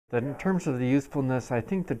that in terms of the usefulness, I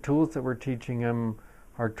think the tools that we're teaching them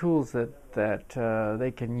are tools that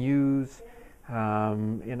they can use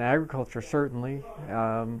in agriculture certainly,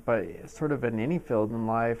 but sort of in any field in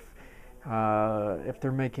life. If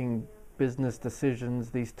they're making business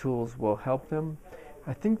decisions, these tools will help them.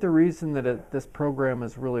 I think the reason that this program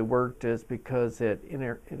has really worked is because it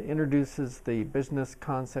introduces the business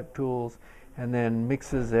concept tools and then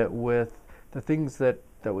mixes it with the things that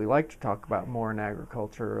we like to talk about more in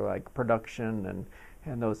agriculture, like production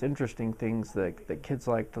and those interesting things that kids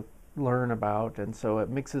like to learn about. And so it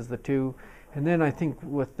mixes the two. And then I think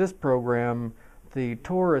with this program, the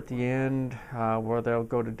tour at the end, where they'll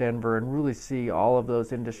go to Denver and really see all of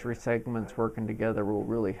those industry segments working together, will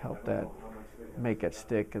really help that make it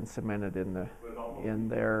stick and cement it in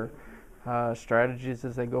their strategies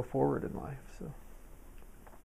as they go forward in life. So.